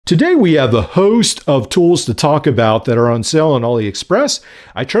Today we have a host of tools to talk about that are on sale on Aliexpress.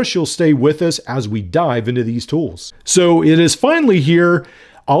 I trust you'll stay with us as we dive into these tools. So it is finally here.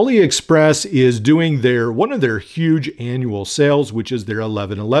 Aliexpress is doing one of their huge annual sales, which is their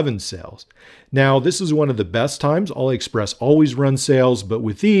 11/11 sales. Now, this is one of the best times. Aliexpress always runs sales, but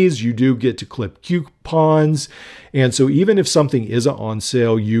with these, you do get to clip coupons. And so even if something isn't on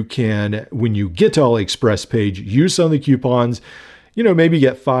sale, you can, when you get to Aliexpress page, use some of the coupons. Maybe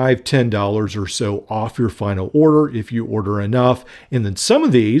get $5, $10 or so off your final order if you order enough. And then some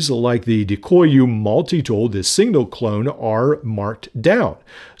of these, like the Decoyu multi-tool, this signal clone, are marked down.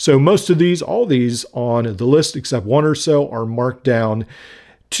 So most of these, all these on the list except one or so, are marked down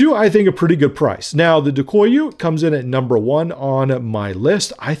to, I think, a pretty good price. Now, the Decoyu comes in at number 1 on my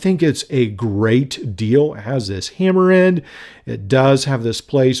list. I think it's a great deal. It has this hammer end. It does have this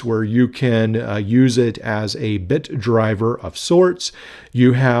place where you can use it as a bit driver of sorts.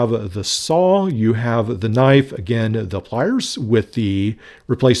 You have the saw, you have the knife, again, the pliers with the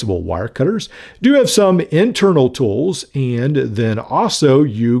replaceable wire cutters. Do have some internal tools, and then also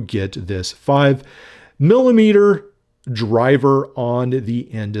you get this 5mm driver on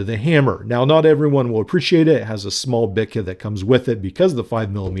the end of the hammer. Now, not everyone will appreciate it. It has a small bit kit that comes with it because of the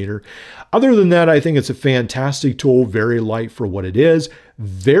 5mm. Other than that, I think it's a fantastic tool, very light for what it is,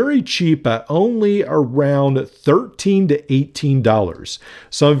 very cheap at only around $13 to $18.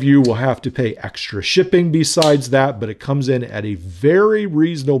 Some of you will have to pay extra shipping besides that, but it comes in at a very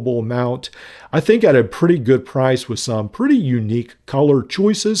reasonable amount. I think at a pretty good price with some pretty unique color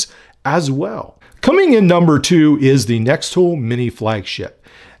choices as well. Coming in number 2 is the Nextool Mini Flagship.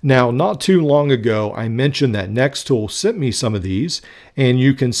 Now, not too long ago, I mentioned that Nextool sent me some of these, and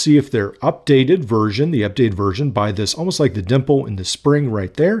you can see if they're updated version, the updated version by this, almost like the dimple in the spring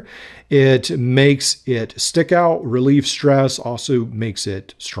right there. It makes it stick out, relieve stress, also makes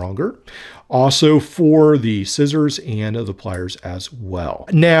it stronger. Also for the scissors and the pliers as well.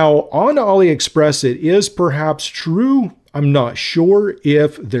 Now, on Aliexpress, it is perhaps true. I'm not sure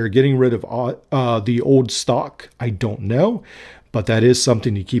if they're getting rid of the old stock. I don't know, but that is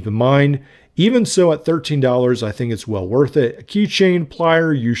something to keep in mind. Even so, at $13, I think it's well worth it. A keychain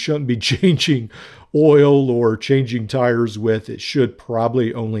plier, you shouldn't be changing oil or changing tires with. It should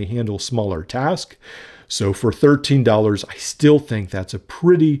probably only handle smaller tasks. So for $13, I still think that's a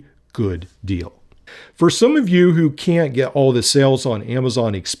pretty good deal. For some of you who can't get all the sales on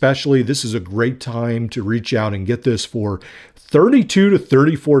Amazon especially, this is a great time to reach out and get this for $32 to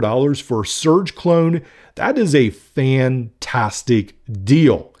 $34 for a Surge clone. That is a fantastic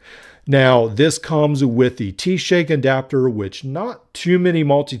deal. Now, this comes with the T-Shake adapter, which not too many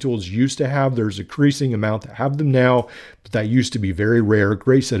multi-tools used to have. There's a increasing amount that have them now, but that used to be very rare.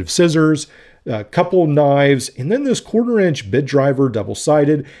 Great set of scissors, a couple knives, and then this 1/4-inch bit driver,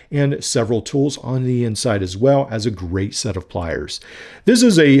 double-sided, and several tools on the inside as well as a great set of pliers. This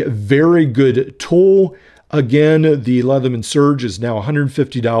is a very good tool. Again, the Leatherman Surge is now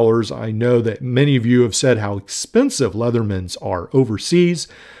 $150. I know that many of you have said how expensive Leathermans are overseas.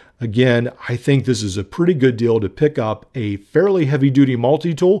 Again, I think this is a pretty good deal to pick up a fairly heavy-duty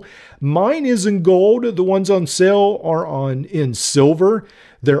multi-tool. Mine is in gold. The ones on sale are in silver.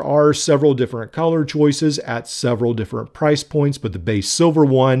 There are several different color choices at several different price points, but the base silver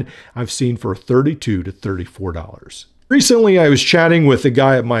one I've seen for $32 to $34. Recently, I was chatting with a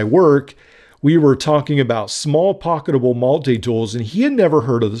guy at my work. We were talking about small pocketable multi-tools, and he had never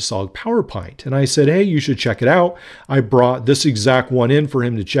heard of the SOG Power Pint. And I said, hey, you should check it out. I brought this exact one in for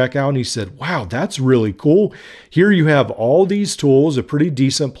him to check out, and he said, wow, that's really cool. Here you have all these tools, a pretty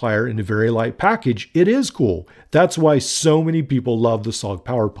decent plier, in a very light package. It is cool. That's why so many people love the SOG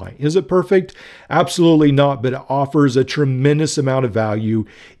Power Pint. Is it perfect? Absolutely not, but it offers a tremendous amount of value,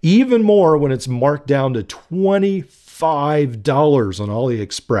 even more when it's marked down to $25 on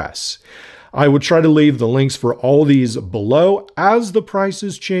Aliexpress. I would try to leave the links for all these below. As the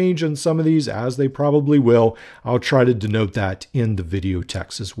prices change on some of these, as they probably will, I'll try to denote that in the video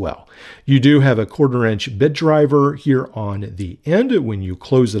text as well. You do have a 1/4-inch bit driver here on the end. When you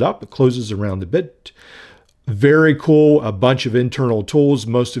close it up, it closes around the bit. Very cool, a bunch of internal tools.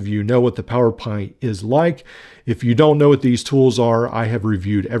 Most of you know what the Power Pint is like. If you don't know what these tools are, I have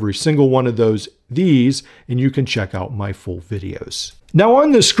reviewed every single one of these, and you can check out my full videos. Now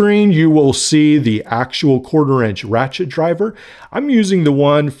on the screen, you will see the actual 1/4-inch ratchet driver. I'm using the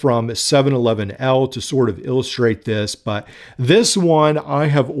one from 711L to sort of illustrate this, but this one I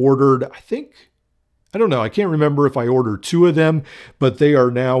have ordered, I don't know, I can't remember if I ordered 2 of them, but they are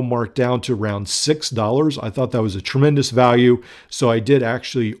now marked down to around $6. I thought that was a tremendous value, so I did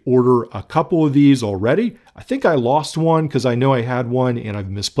actually order a couple of these already. I think I lost one because I know I had one and I've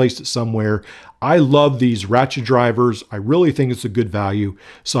misplaced it somewhere. I love these ratchet drivers. I really think it's a good value,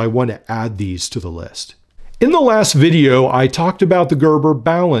 so I want to add these to the list. In the last video, I talked about the Gerber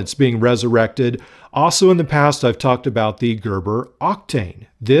Balance being resurrected. Also in the past, I've talked about the Gerber Octane.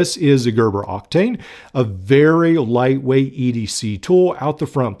 This is a Gerber Octane, a very lightweight EDC tool, out the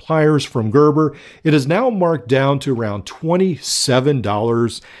front pliers from Gerber. It is now marked down to around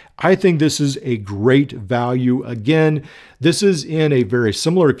 $27. I think this is a great value. Again, this is in a very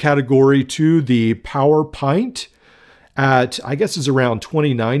similar category to the Power Pint at, I guess it's around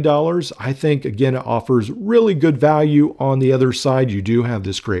 $29. I think, again, it offers really good value. On the other side, you do have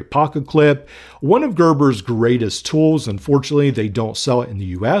this great pocket clip. One of Gerber's greatest tools. Unfortunately, they don't sell it in the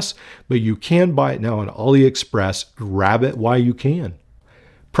US, but you can buy it now on Aliexpress. Grab it while you can.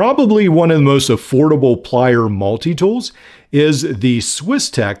 Probably one of the most affordable plier multi-tools is the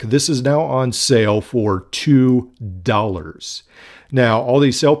SwissTech. This is now on sale for $2. Now, all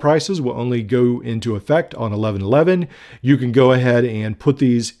these sale prices will only go into effect on 11/11. You can go ahead and put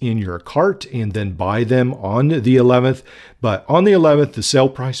these in your cart and then buy them on the 11th. But on the 11th, the sale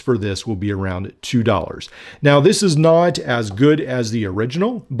price for this will be around $2. Now, this is not as good as the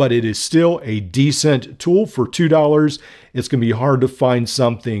original, but it is still a decent tool for $2. It's going to be hard to find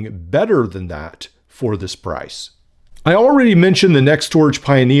something better than that for this price. I already mentioned the Nextorch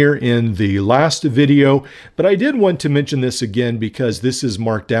Pioneer in the last video, but I did want to mention this again because this is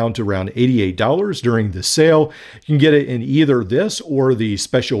marked down to around $88 during the sale. You can get it in either this or the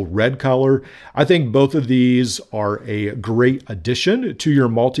special red color. I think both of these are a great addition to your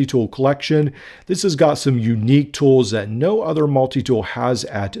multi-tool collection. This has got some unique tools that no other multi-tool has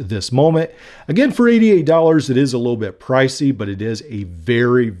at this moment. Again, for $88, it is a little bit pricey, but it is a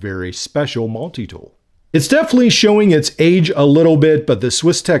very, very special multi-tool. It's definitely showing its age a little bit, but the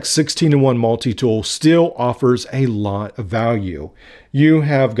SwissTech 16-in-1 multi-tool still offers a lot of value. You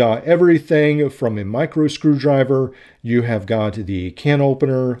have got everything from a micro screwdriver, you have got the can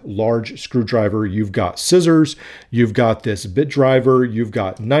opener, large screwdriver, you've got scissors, you've got this bit driver, you've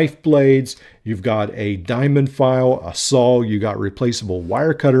got knife blades, you've got a diamond file, a saw, you got replaceable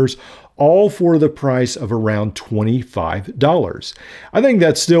wire cutters, all for the price of around $25. I think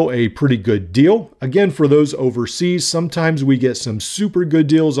that's still a pretty good deal. Again, for those overseas, sometimes we get some super good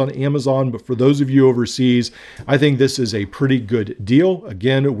deals on Amazon, but for those of you overseas, I think this is a pretty good deal.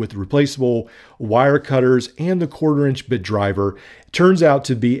 Again, with replaceable wire cutters and the 1/4-inch bit driver, it turns out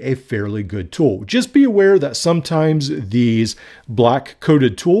to be a fairly good tool. Just be aware that sometimes these black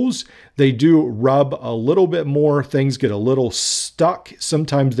coated tools, they do rub a little bit more. Things get a little stuck.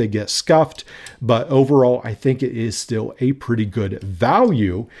 Sometimes they get scuffed, but overall, I think it is still a pretty good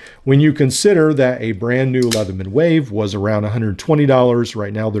value when you consider that a brand new Leatherman Wave was around $120.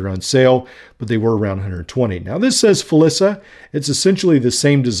 Right now they're on sale, but they were around $120. Now this says Felissa. It's essentially the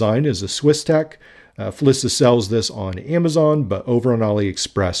same design as a SwissTech. Felissa sells this on Amazon, but over on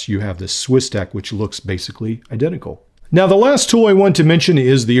AliExpress, you have this SwissTech, which looks basically identical. Now, the last tool I want to mention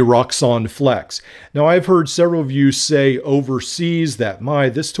is the Roxxon Flex. Now, I've heard several of you say overseas that,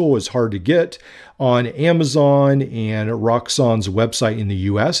 this tool is hard to get. On Amazon and Roxxon's website in the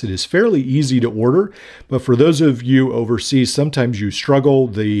US, it is fairly easy to order. But for those of you overseas, sometimes you struggle.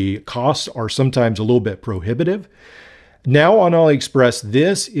 The costs are sometimes a little bit prohibitive. Now on AliExpress,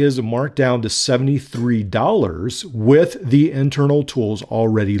 this is marked down to $73 with the internal tools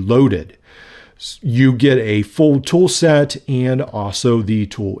already loaded. You get a full tool set and also the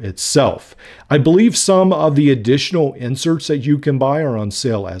tool itself. I believe some of the additional inserts that you can buy are on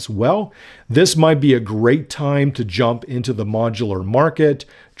sale as well. This might be a great time to jump into the modular market,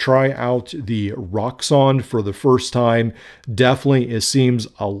 try out the Roxxon for the first time. Definitely, it seems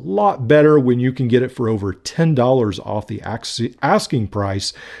a lot better when you can get it for over $10 off the asking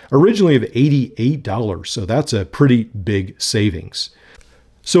price, originally of $88. So that's a pretty big savings.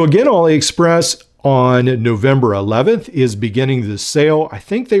 So again, AliExpress on November 11th is beginning the sale. I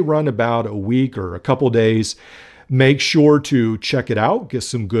think they run about a week or a couple days. Make sure to check it out, get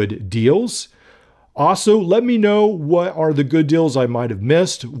some good deals. Also, let me know what are the good deals I might have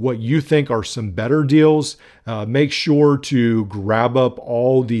missed, what you think are some better deals. Make sure to grab up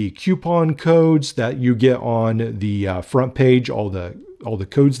all the coupon codes that you get on the front page, all the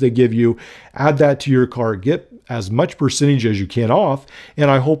codes they give you. Add that to your cart. Get as much percentage as you can off. And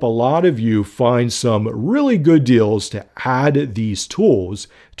I hope a lot of you find some really good deals to add these tools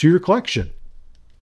to your collection.